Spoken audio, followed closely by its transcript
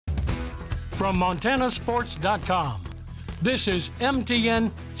From MontanaSports.com, this is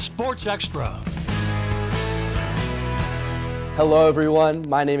MTN Sports Extra. Hello everyone,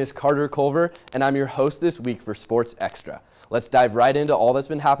 my name is Culver and I'm your host this week for Sports Extra. Let's dive right into all that's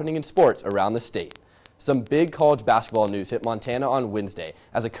been happening in sports around the state. Some big college basketball news hit Montana on Wednesday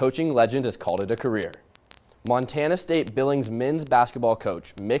as a coaching legend has called it a career. Montana State Billings men's basketball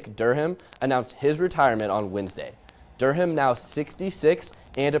coach Mick Durham announced his retirement on Wednesday. Durham, now 66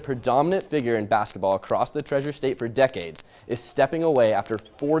 and a predominant figure in basketball across the Treasure State for decades, is stepping away after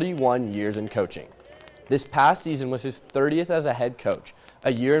 41 years in coaching. This past season was his 30th as a head coach,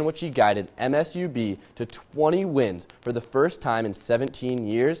 a year in which he guided MSUB to 20 wins for the first time in 17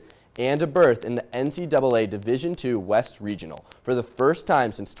 years and a berth in the NCAA Division II West Regional for the first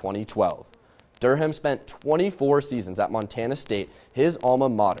time since 2012. Durham spent 24 seasons at Montana State, his alma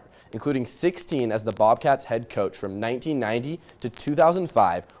mater, including 16 as the Bobcats head coach from 1990 to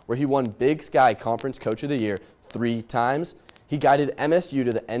 2005, where he won Big Sky Conference Coach of the Year 3 times. He guided MSU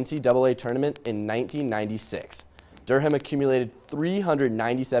to the NCAA tournament in 1996. Durham accumulated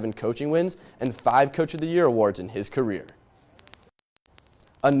 397 coaching wins and 5 Coach of the Year awards in his career.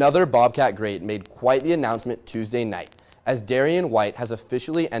 Another Bobcat great made quite the announcement Tuesday night, as Darian White has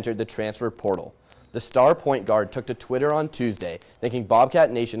officially entered the transfer portal. The star point guard took to Twitter on Tuesday, thanking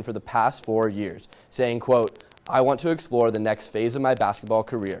Bobcat Nation for the past 4 years, saying, quote, "I want to explore the next phase of my basketball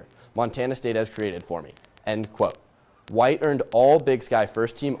career Montana State has created for me," end quote. White earned all Big Sky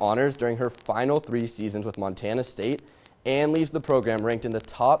first team honors during her final 3 seasons with Montana State and leaves the program ranked in the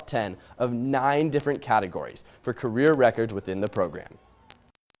top 10 of 9 different categories for career records within the program.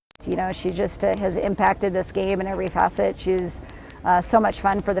 You know, she just has impacted this game in every facet. She's so much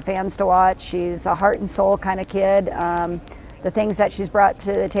fun for the fans to watch. She's a heart and soul kind of kid. The things that she's brought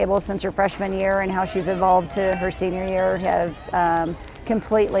to the table since her freshman year and how she's evolved to her senior year have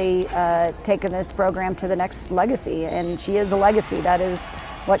completely taken this program to the next legacy, and she is a legacy. That is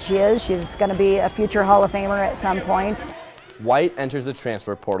what she is. She's going to be a future Hall of Famer at some point. White enters the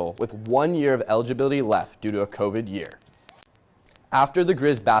transfer portal with 1 year of eligibility left due to a COVID year. After the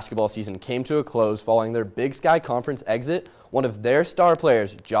Grizz basketball season came to a close following their Big Sky Conference exit, one of their star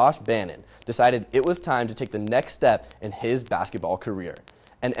players, Josh Bannon, decided it was time to take the next step in his basketball career.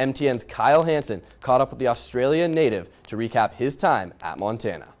 And MTN's Kyle Hansen caught up with the Australian native to recap his time at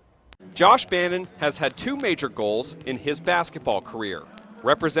Montana. Josh Bannon has had 2 major goals in his basketball career,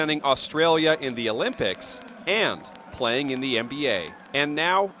 representing Australia in the Olympics and playing in the NBA. And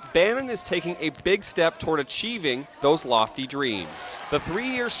now, Bannon is taking a big step toward achieving those lofty dreams. The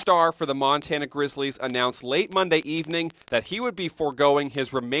 3-year star for the Montana Grizzlies announced late Monday evening that he would be foregoing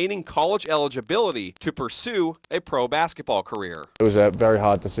his remaining college eligibility to pursue a pro basketball career. It was a very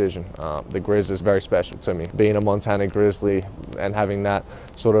hard decision. The Grizz is very special to me. Being a Montana Grizzly and having that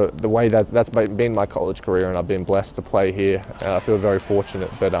sort of the way that's been my college career, and I've been blessed to play here. I feel very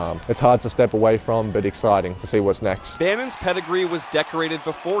fortunate, but it's hard to step away from, but exciting to see what's next. Bannon's pedigree was decorated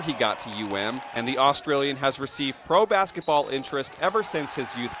before he got to UM, and the Australian has received pro basketball interest ever since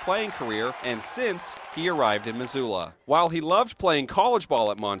his youth playing career and since he arrived in Missoula. While he loved playing college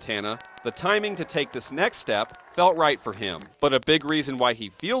ball at Montana, the timing to take this next step felt right for him. But a big reason why he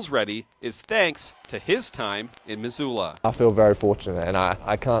feels ready is thanks to his time in Missoula. I feel very fortunate, and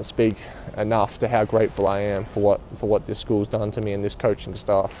I can't speak enough to how grateful I am for what this school's done to me and this coaching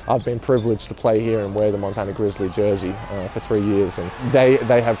staff. I've been privileged to play here and wear the Montana Grizzly jersey for 3 years, and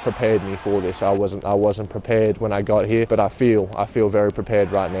they have prepared me for this. I wasn't prepared when I got here, but I feel very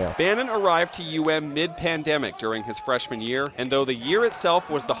prepared right now. Bannon arrived to UM mid-pandemic during his freshman year, and though the year itself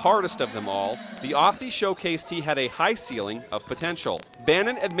was the hardest of them all, the Aussie showcased he had a high ceiling of potential.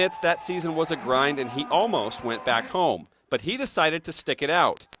 Bannon admits that season was a grind and he almost went back home, but he decided to stick it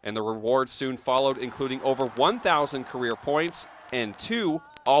out, and the rewards soon followed, including over 1,000 career points and 2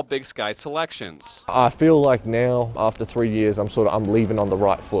 all Big Sky selections. I feel like now, after 3 years, I'm leaving on the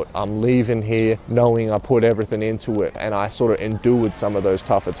right foot. I'm leaving here knowing I put everything into it, and I sort of endured some of those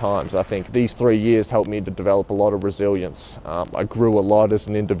tougher times. I think these 3 years helped me to develop a lot of resilience. I grew a lot as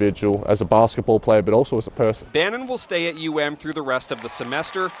an individual, as a basketball player, but also as a person. Bannon will stay at UM through the rest of the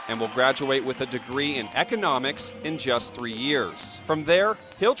semester and will graduate with a degree in economics in just 3 years. From there,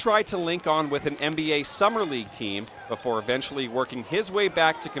 he'll try to link on with an NBA Summer League team before eventually working working his way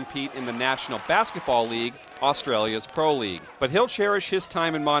back to compete in the National Basketball League, Australia's Pro League. But he'll cherish his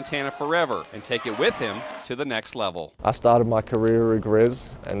time in Montana forever and take it with him to the next level. I started my career at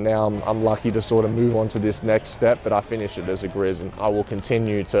Grizz, and now I'm lucky to sort of move on to this next step, but I finish it as a Grizz, and I will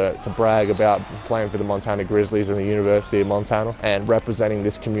continue to brag about playing for the Montana Grizzlies and the University of Montana and representing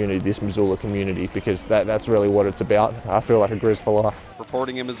this community, this Missoula community, because that's really what it's about. I feel like a Grizz for life.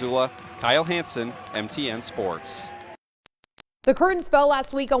 Reporting in Missoula, Kyle Hansen, MTN Sports. The curtains fell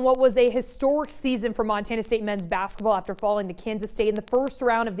last week on what was a historic season for Montana State men's basketball after falling to Kansas State in the first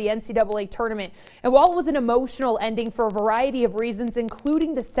round of the NCAA tournament. And while it was an emotional ending for a variety of reasons,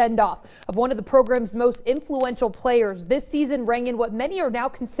 including the send-off of one of the program's most influential players, this season rang in what many are now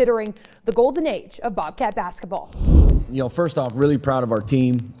considering the golden age of Bobcat basketball. You know, first off, really proud of our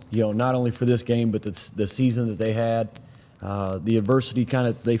team, you know, not only for this game, but the season that they had. The adversity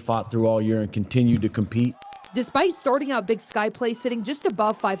they fought through all year and continued to compete. Despite starting out Big Sky play sitting just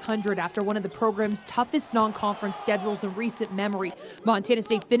above 500 after one of the program's toughest non-conference schedules in recent memory, Montana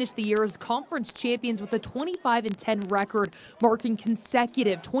State finished the year as conference champions with a 25-10 record, marking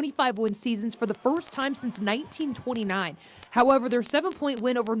consecutive 25-win seasons for the first time since 1929. However, their 7-point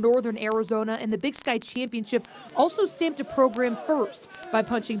win over Northern Arizona in the Big Sky Championship also stamped a program first by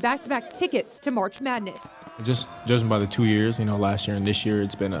punching back-to-back tickets to March Madness. Just judging by the 2 years, you know, last year and this year,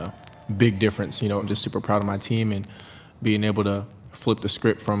 it's been a big difference. You know, I'm just super proud of my team and being able to flip the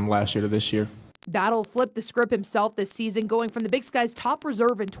script from last year to this year. Battle flipped the script himself this season, going from the Big Sky's top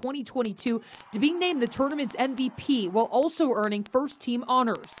reserve in 2022 to being named the tournament's MVP while also earning first-team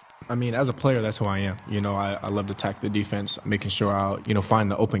honors. I mean, as a player, that's who I am. You know, I love to attack the defense, making sure I'll, you know,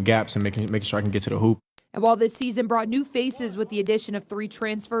 find the open gaps and making sure I can get to the hoop. And while this season brought new faces with the addition of 3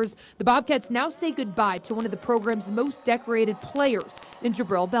 transfers, the Bobcats now say goodbye to one of the program's most decorated players in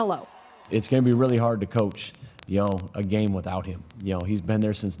Jabril Bello. It's going to be really hard to coach, you know, a game without him. You know, he's been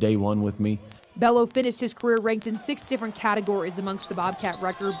there since day one with me. Bello finished his career ranked in 6 different categories amongst the Bobcat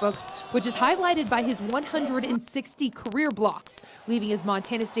record books, which is highlighted by his 160 career blocks, leaving as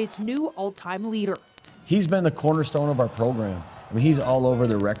Montana State's new all-time leader. He's been the cornerstone of our program. I mean, he's all over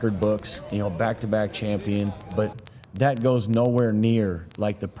the record books, you know, back-to-back champion, but that goes nowhere near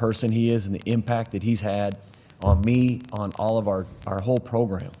like the person he is and the impact that he's had on me, on all of our whole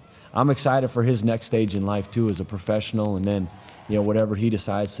program. I'm excited for his next stage in life too as a professional, and then, you know, whatever he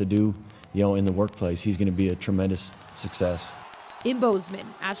decides to do, you know, in the workplace, he's going to be a tremendous success. In Bozeman,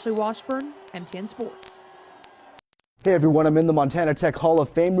 Ashley Washburn, MTN Sports. Hey everyone, I'm in the Montana Tech Hall of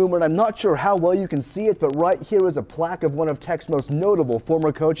Fame room, and I'm not sure how well you can see it, but right here is a plaque of one of Tech's most notable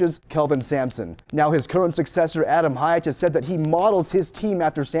former coaches, Kelvin Sampson. Now his current successor, Adam Hyatt, has said that he models his team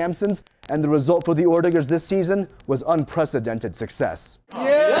after Sampson's, and the result for the Ordigers this season was unprecedented success.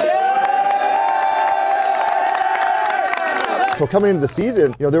 So coming into the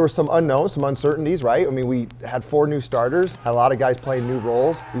season, you know, there were some unknowns, some uncertainties, right? I mean, we had 4 new starters, had a lot of guys playing new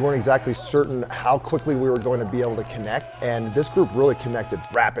roles. We weren't exactly certain how quickly we were going to be able to connect, and this group really connected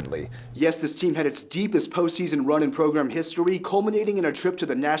rapidly. Yes, this team had its deepest postseason run in program history, culminating in a trip to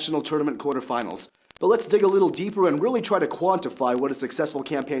the national tournament quarterfinals. But let's dig a little deeper and really try to quantify what a successful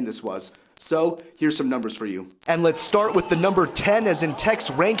campaign this was. So, here's some numbers for you. And let's start with the number 10, as in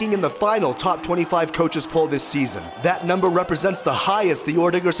Tech's ranking in the final top 25 coaches poll this season. That number represents the highest the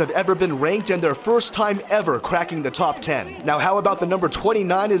Ordigers have ever been ranked and their first time ever cracking the top 10. Now, how about the number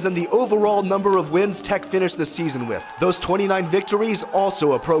 29, as in the overall number of wins Tech finished the season with? Those 29 victories,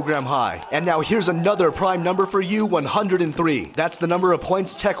 also a program high. And now here's another prime number for you, 103. That's the number of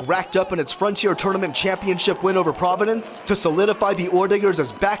points Tech racked up in its Frontier Tournament championship win over Providence to solidify the Ordigers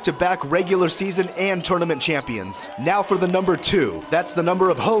as back-to-back regular season and tournament champions. Now for the number 2. That's the number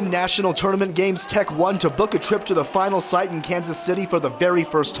of home national tournament games Tech won to book a trip to the final site in Kansas City for the very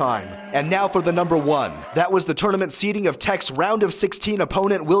first time. And now for the number 1. That was the tournament seeding of Tech's round of 16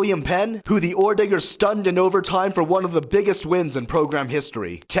 opponent William Penn, who the Ordigers stunned in overtime for one of the biggest wins in program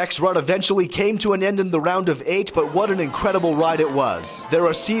history. Tech's run eventually came to an end in the round of 8, but what an incredible ride it was. There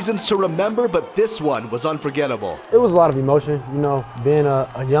are seasons to remember, but this one was unforgettable. It was a lot of emotion, you know, being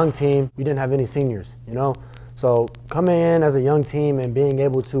a young team. We didn't have any seniors, you know. So coming in as a young team and being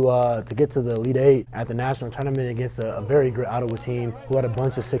able to get to the Elite 8 at the national tournament against a very good Ottawa team who had a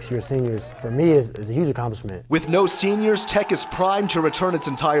bunch of 6-year seniors, for me is a huge accomplishment. With no seniors, Tech is primed to return its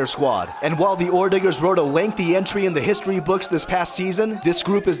entire squad. And while the Ordigers wrote a lengthy entry in the history books this past season, this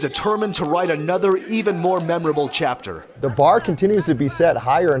group is determined to write another, even more memorable chapter. The bar continues to be set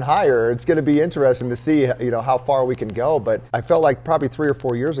higher and higher. It's going to be interesting to see, you know, how far we can go, but I felt like probably 3 or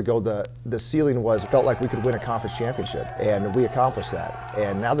 4 years ago the ceiling felt like we could win a that conference championship, and we accomplished that.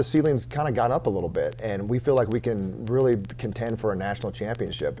 And now the ceiling's kind of gone up a little bit, and we feel like we can really contend for a national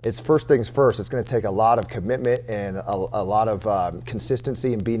championship. It's first things first. It's going to take a lot of commitment and a lot of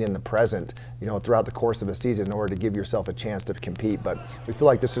consistency and being in the present, you know, throughout the course of a season in order to give yourself a chance to compete. But we feel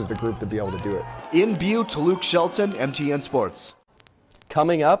like this is the group to be able to do it. In Butte, Luke Shelton, MTN Sports.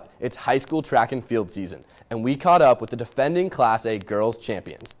 Coming up, it's high school track and field season, and we caught up with the defending Class A girls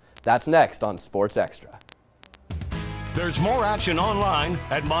champions. That's next on Sports Extra. There's more action online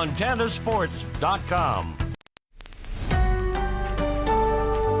at montanasports.com.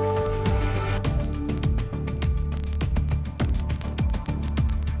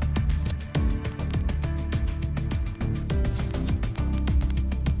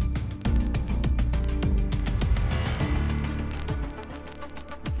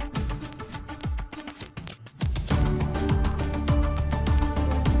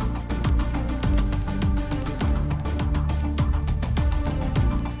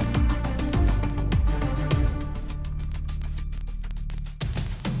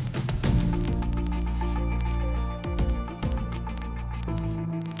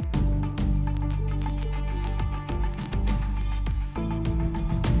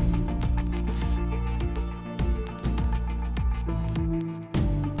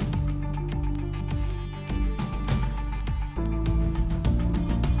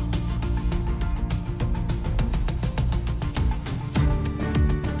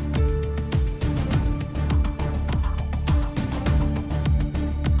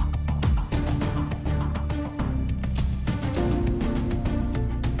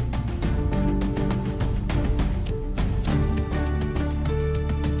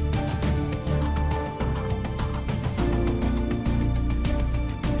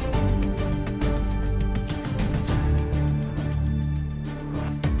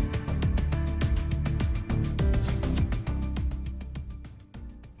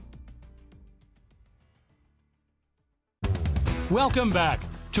 Welcome back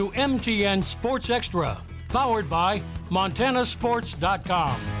to MTN Sports Extra, powered by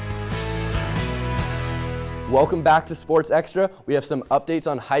montanasports.com. Welcome back to Sports Extra. We have some updates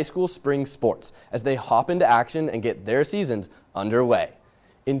on high school spring sports as they hop into action and get their seasons underway.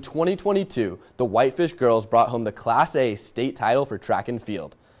 In 2022, the Whitefish girls brought home the Class A state title for track and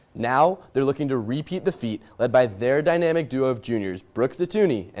field. Now, they're looking to repeat the feat led by their dynamic duo of juniors, Brooke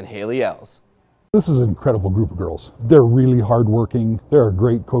Zatuni and Haley Els. This is an incredible group of girls. They're really hardworking. They're a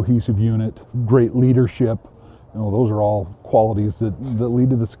great cohesive unit, great leadership. You know, those are all qualities that lead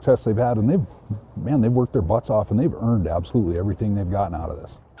to the success they've had, and they've worked their butts off, and they've earned absolutely everything they've gotten out of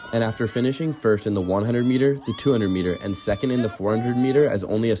this. And after finishing first in the 100 meter, the 200 meter, and second in the 400 meter as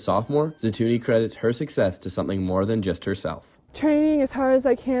only a sophomore, Zatuni credits her success to something more than just herself. Training as hard as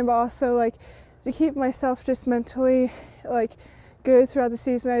I can, but also to keep myself just mentally good throughout the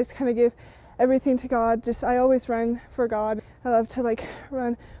season. I just kind of give everything to God. I always run for God. I love to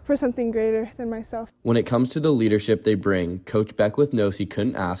run for something greater than myself. When it comes to the leadership they bring, Coach Beckwith knows he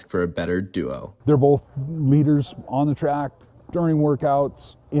couldn't ask for a better duo. They're both leaders on the track, during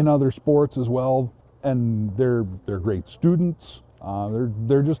workouts, in other sports as well, and they're great students.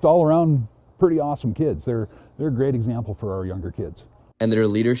 They're just all around pretty awesome kids. They're a great example for our younger kids. And their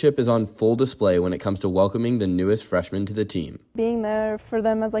leadership is on full display when it comes to welcoming the newest freshmen to the team. Being there for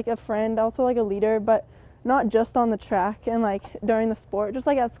them as a friend, also a leader, but not just on the track and during the sport, just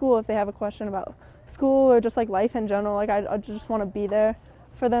at school if they have a question about school or just life in general. I just want to be there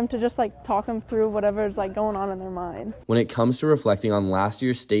for them to just talk them through whatever's going on in their minds. When it comes to reflecting on last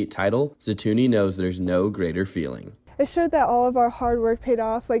year's state title, Zatuni knows there's no greater feeling. It showed that all of our hard work paid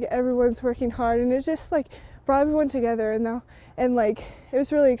off. Everyone's working hard, and it just brought everyone together, and it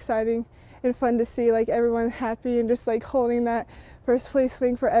was really exciting and fun to see everyone happy and just holding that first place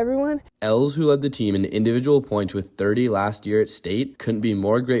thing for everyone. Els, who led the team in individual points with 30 last year at state, couldn't be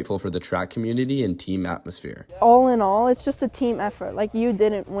more grateful for the track community and team atmosphere. All in all, it's just a team effort. You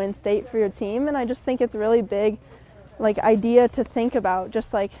didn't win state for your team, and I just think it's really big idea to think about,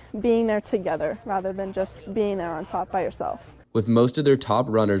 just being there together rather than just being there on top by yourself. With most of their top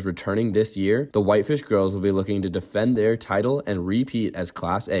runners returning this year, the Whitefish girls will be looking to defend their title and repeat as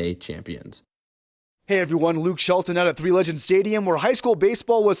Class A champions. Hey everyone, Luke Shelton out at Three Legends Stadium, where high school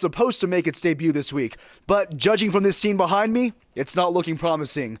baseball was supposed to make its debut this week. But judging from this scene behind me, it's not looking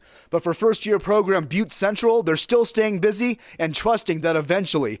promising. But for first-year program Butte Central, they're still staying busy and trusting that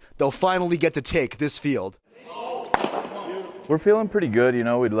eventually they'll finally get to take this field. We're feeling pretty good. You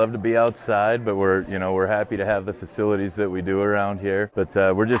know, we'd love to be outside, but we're happy to have the facilities that we do around here. But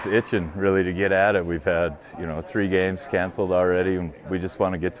we're just itching really to get at it. We've had 3 games canceled already, and we just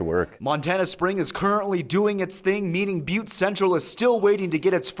want to get to work. Montana Spring is currently doing its thing, meaning Butte Central is still waiting to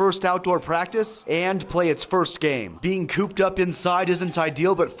get its first outdoor practice and play its first game. Being cooped up inside isn't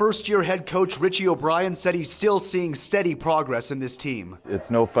ideal, but first-year head coach Richie O'Brien said he's still seeing steady progress in this team.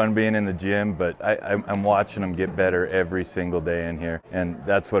 It's no fun being in the gym, but I'm watching them get better every single day in here, and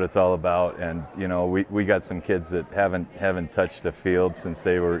that's what it's all about. And we got some kids that haven't touched a field since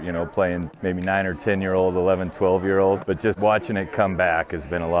they were playing maybe 9 or 10-year-old, 11, 12-year-old, but just watching it come back has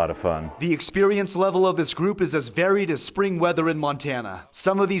been a lot of fun. The experience level of this group is as varied as spring weather in Montana.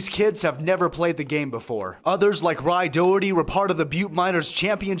 Some of these kids have never played the game before. Others, like Rye Doherty, were part of the Butte Miners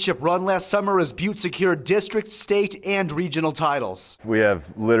championship run last summer as Butte secured district, state, and regional titles. We have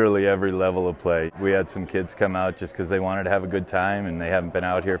literally every level of play. We had some kids come out just because they wanted to have a good time and they haven't been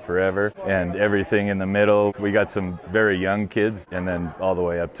out here forever, and everything in the middle. We got some very young kids, and then all the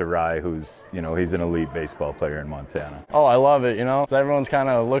way up to Rye, who's he's an elite baseball player in Montana. Oh, I love it, so everyone's kind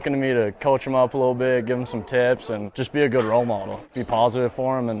of looking to me to coach them up a little bit, give them some tips, and just be a good role model, be positive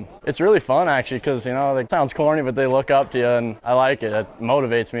for them. And it's really fun actually, because it sounds corny, but they look up to you, and I like it. It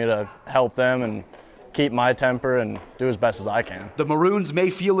motivates me to help them and keep my temper and do as best as I can. The Maroons may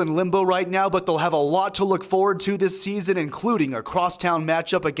feel in limbo right now, but they'll have a lot to look forward to this season, including a crosstown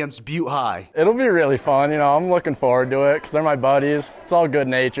matchup against Butte High. It'll be really fun. I'm looking forward to it because they're my buddies. It's all good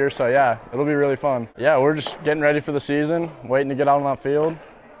nature, so yeah, it'll be really fun. Yeah, we're just getting ready for the season, waiting to get out on that field.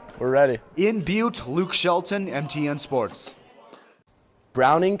 We're ready. In Butte, Luke Shelton, MTN Sports.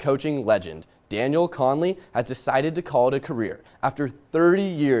 Browning coaching legend Daniel Conley has decided to call it a career after 30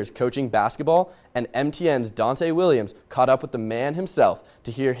 years coaching basketball, and MTN's Dante Williams caught up with the man himself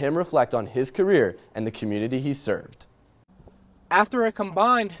to hear him reflect on his career and the community he served. After a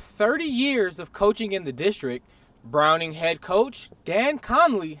combined 30 years of coaching in the district, Browning head coach Dan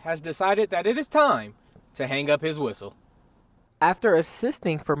Conley has decided that it is time to hang up his whistle. After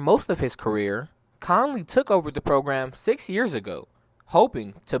assisting for most of his career, Conley took over the program 6 years ago,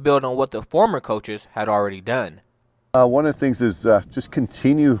 hoping to build on what the former coaches had already done. One of the things is just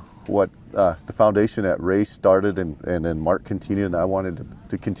continue what the foundation at Ray started and then Mark continued, and I wanted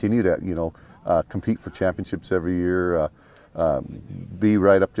to continue that, compete for championships every year, be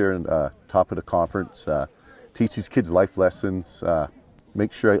right up there and top of the conference, teach these kids life lessons,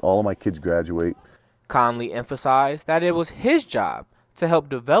 make sure all of my kids graduate. Conley emphasized that it was his job to help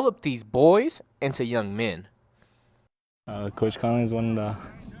develop these boys into young men. Coach Conley is one of the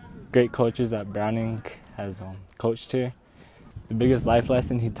great coaches that Browning has coached here. The biggest life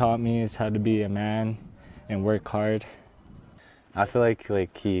lesson he taught me is how to be a man and work hard. I feel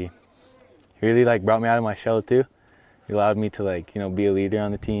like he really brought me out of my shell too. He allowed me to be a leader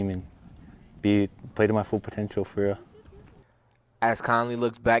on the team and play to my full potential for real. As Conley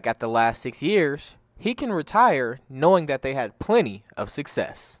looks back at the last 6 years, he can retire knowing that they had plenty of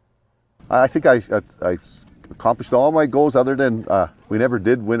success. I think I accomplished all my goals, other than we never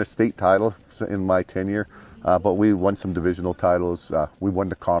did win a state title in my tenure, but we won some divisional titles. We won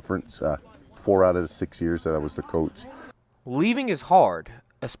the conference 4 out of the 6 years that I was the coach. Leaving is hard,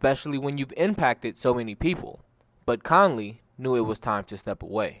 especially when you've impacted so many people, but Conley knew it was time to step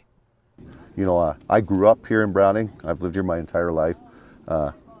away. I grew up here in Browning. I've lived here my entire life.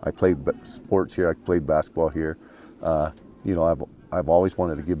 I played sports here. I played basketball here. I've always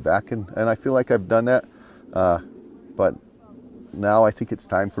wanted to give back, and I feel like I've done that. But now I think it's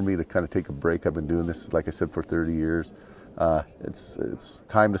time for me to kind of take a break. I've been doing this, like I said, for 30 years. It's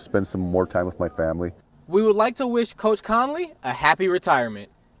time to spend some more time with my family. We would like to wish Coach Conley a happy retirement.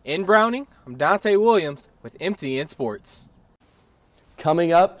 In Browning, I'm Dante Williams with MTN Sports.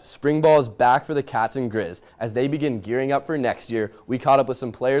 Coming up, spring ball is back for the Cats and Grizz. As they begin gearing up for next year, we caught up with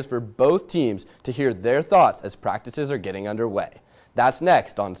some players for both teams to hear their thoughts as practices are getting underway. That's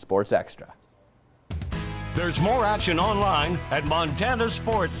next on Sports Extra. There's more action online at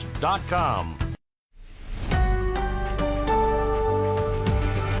montanasports.com.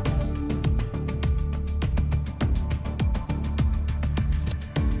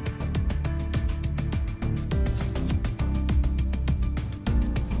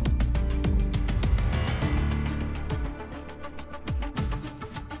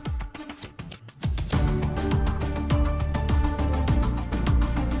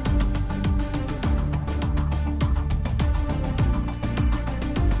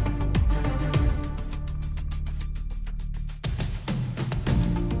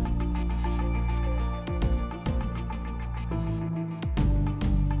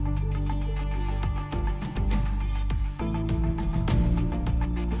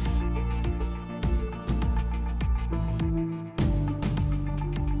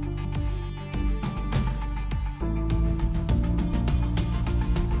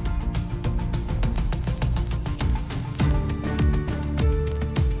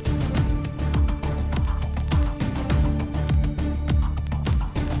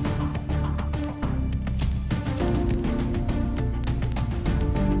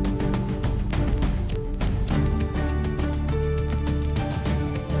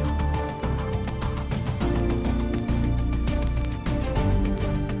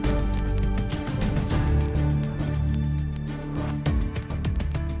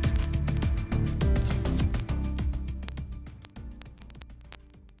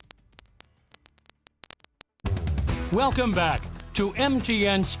 Welcome back to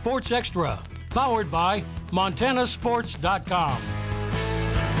MTN Sports Extra, powered by MontanaSports.com.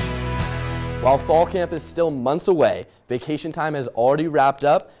 While fall camp is still months away, vacation time has already wrapped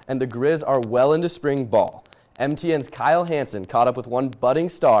up and the Grizz are well into spring ball. MTN's Kyle Hansen caught up with one budding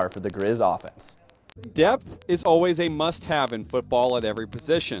star for the Grizz offense. Depth is always a must-have in football at every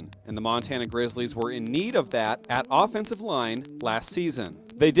position, and the Montana Grizzlies were in need of that at offensive line last season.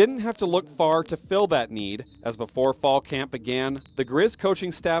 They didn't have to look far to fill that need, as before fall camp began, the Grizz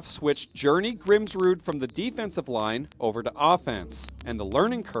coaching staff switched Journey Grimsrud from the defensive line over to offense, and the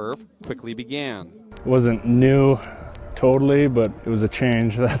learning curve quickly began. It wasn't new totally, but it was a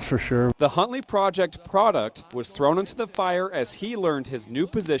change, that's for sure. The Huntley Project product was thrown into the fire as he learned his new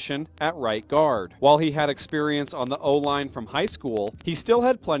position at right guard. While he had experience on the O-line from high school, he still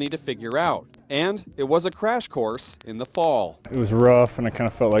had plenty to figure out. And it was a crash course in the fall. It was rough, and I kind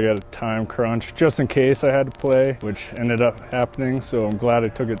of felt like I had a time crunch just in case I had to play, which ended up happening, so I'm glad I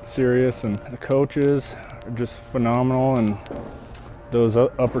took it serious. And the coaches are just phenomenal, and those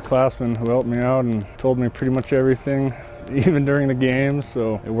upperclassmen who helped me out and told me pretty much everything, even during the games,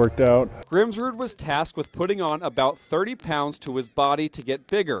 so it worked out. Grimsrud was tasked with putting on about 30 pounds to his body to get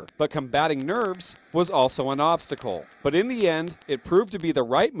bigger, but combating nerves was also an obstacle. But in the end, it proved to be the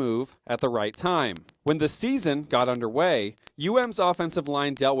right move at the right time. When the season got underway, UM's offensive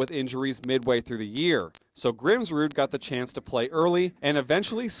line dealt with injuries midway through the year, so Grimsrud got the chance to play early and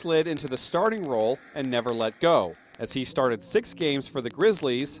eventually slid into the starting role and never let go, as he started 6 games for the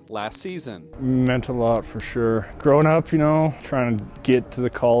Grizzlies last season. Meant a lot for sure. Growing up, you know, trying to get to the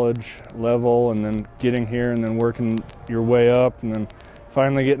college level and then getting here and then working your way up and then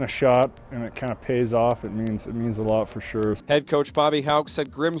finally getting a shot, and it kind of pays off. It means a lot for sure. Head coach Bobby Houck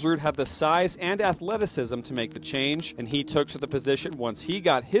said Grimsrud had the size and athleticism to make the change, and he took to the position once he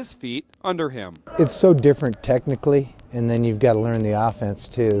got his feet under him. It's so different technically, and then you've got to learn the offense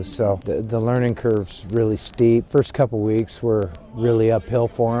too, so the learning curve's really steep. First couple weeks were really uphill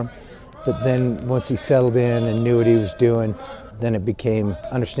for him, but then once he settled in and knew what he was doing, then it became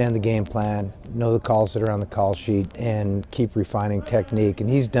understand the game plan, know the calls that are on the call sheet, and keep refining technique. And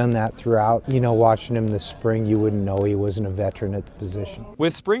he's done that throughout. You know, watching him this spring, you wouldn't know he wasn't a veteran at the position.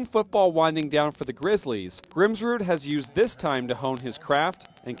 With spring football winding down for the Grizzlies, Grimsrud has used this time to hone his craft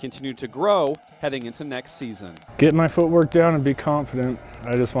and continue to grow heading into next season. Get my footwork down and be confident.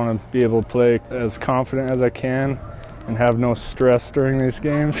 I just want to be able to play as confident as I can and have no stress during these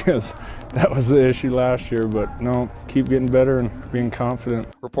games, because that was the issue last year. But no, keep getting better and being confident.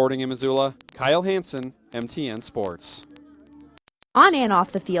 Reporting in Missoula, Kyle Hansen, MTN Sports. On and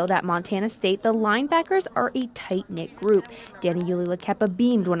off the field at Montana State, the linebackers are a tight-knit group. Danny Ulilakepa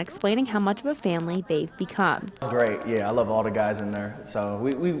beamed when explaining how much of a family they've become. It's great. Yeah, I love all the guys in there. So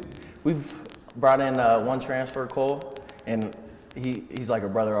we've brought in one transfer, Cole, and he's like a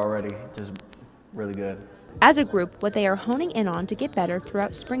brother already, just really good. As a group, what they are honing in on to get better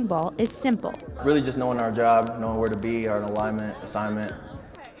throughout spring ball is simple. Really just knowing our job, knowing where to be, our alignment, assignment,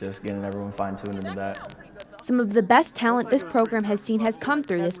 just getting everyone fine-tuned into that. Some of the best talent this program has seen has come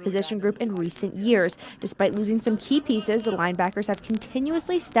through this position group in recent years. Despite losing some key pieces, the linebackers have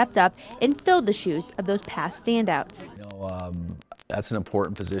continuously stepped up and filled the shoes of those past standouts. That's an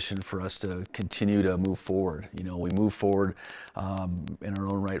important position for us to continue to move forward. You know, we move forward in our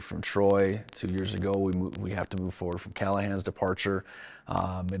own right from Troy 2 years ago. We have to move forward from Callahan's departure,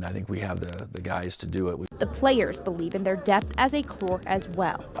 and I think we have the guys to do it. The players believe in their depth as a core as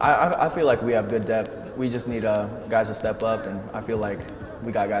well. I feel like we have good depth. We just need guys to step up, and I feel like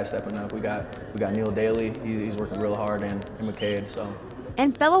we got guys stepping up. We got Neil Daly. He's working real hard, and McCade. So.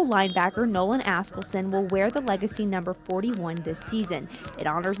 And fellow linebacker Nolan Askelson will wear the legacy number 41 this season. It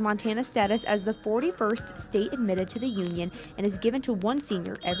honors Montana's status as the 41st state admitted to the Union and is given to one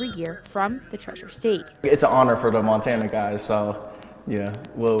senior every year from the Treasure State. It's an honor for the Montana guys, so yeah,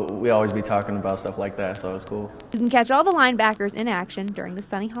 we always be talking about stuff like that, so it's cool. You can catch all the linebackers in action during the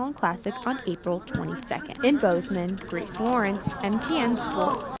Sunny Holland Classic on April 22nd. In Bozeman, Grace Lawrence, MTN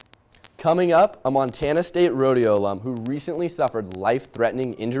Sports. Coming up, a Montana State rodeo alum who recently suffered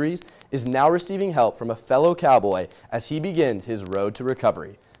life-threatening injuries is now receiving help from a fellow cowboy as he begins his road to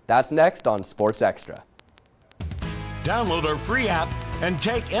recovery. That's next on Sports Extra. Download our free app and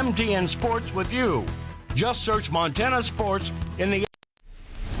take MTN Sports with you. Just search Montana Sports in the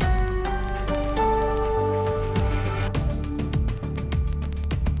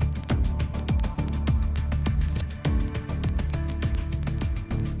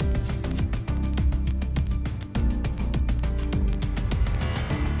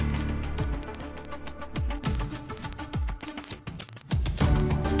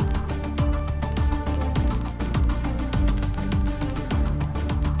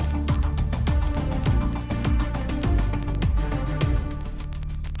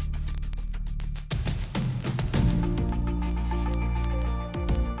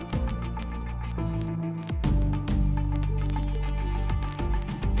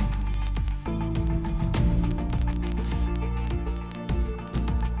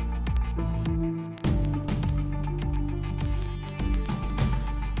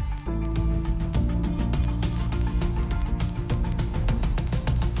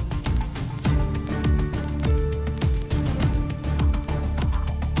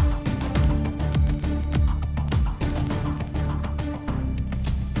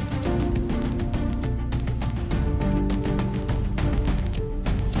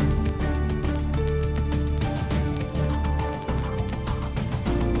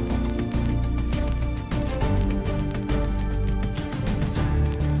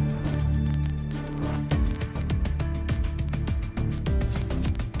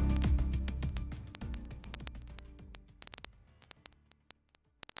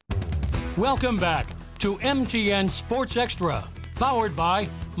Welcome back to MTN Sports Extra, powered by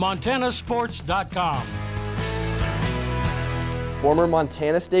MontanaSports.com. Former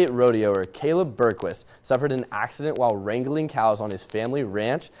Montana State rodeoer Caleb Bergquist suffered an accident while wrangling cows on his family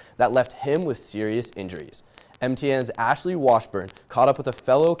ranch that left him with serious injuries. MTN's Ashley Washburn caught up with a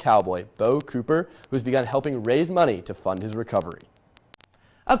fellow cowboy, Bo Cooper, who's begun helping raise money to fund his recovery.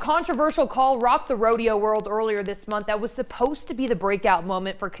 A controversial call rocked the rodeo world earlier this month that was supposed to be the breakout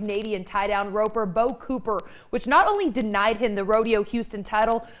moment for Canadian tie-down roper Bo Cooper, which not only denied him the Rodeo Houston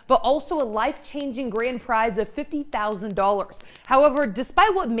title, but also a life-changing grand prize of $50,000. However,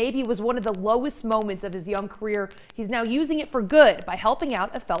 despite what maybe was one of the lowest moments of his young career, he's now using it for good by helping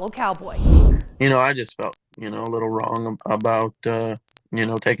out a fellow cowboy. You know, I just felt, a little wrong about,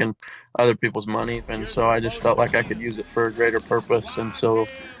 taking other people's money. And so I just felt like I could use it for a greater purpose. And so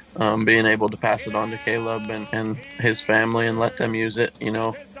being able to pass it on to Caleb and his family and let them use it,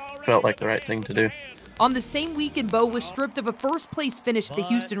 felt like the right thing to do. On the same weekend, Bo was stripped of a first-place finish at the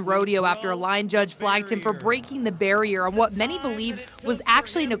Houston Rodeo after a line judge flagged him for breaking the barrier on what many believe was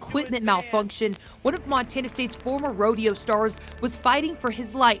actually an equipment malfunction. One of Montana State's former rodeo stars was fighting for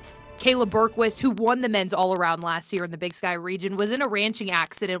his life. Caleb Bergquist, who won the men's all-around last year in the Big Sky region, was in a ranching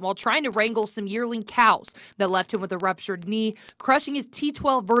accident while trying to wrangle some yearling cows that left him with a ruptured knee, crushing his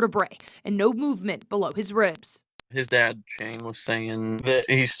T12 vertebrae, and no movement below his ribs. His dad, Shane, was saying that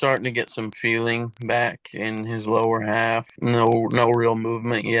he's starting to get some feeling back in his lower half. No real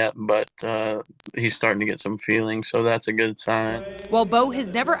movement yet, but he's starting to get some feeling, so that's a good sign. While Bo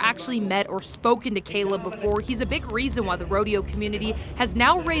has never actually met or spoken to Caleb before, he's a big reason why the rodeo community has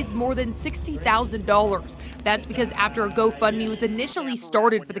now raised more than $60,000. That's because after a GoFundMe was initially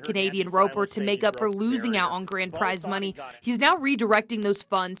started for the Canadian roper to make up for losing out on grand prize money, he's now redirecting those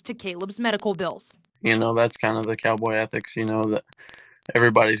funds to Caleb's medical bills. That's kind of the cowboy ethics, that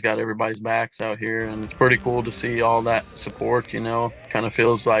everybody's got everybody's backs out here, and it's pretty cool to see all that support, kind of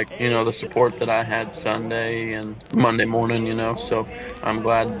feels like, the support that I had Sunday and Monday morning, so I'm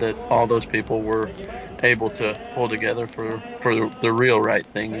glad that all those people were able to pull together for the real right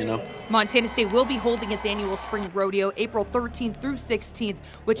thing, Montana State will be holding its annual spring rodeo April 13th through 16th,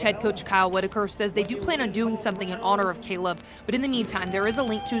 which head coach Kyle Whitaker says they do plan on doing something in honor of Caleb. But in the meantime, there is a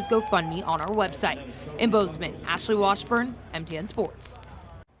link to his GoFundMe on our website. In Bozeman, Ashley Washburn, MTN Sports.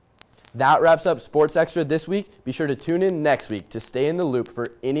 That wraps up Sports Extra this week. Be sure to tune in next week to stay in the loop for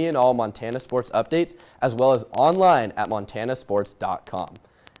any and all Montana sports updates, as well as online at montanasports.com.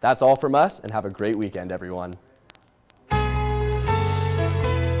 That's all from us, and have a great weekend, everyone.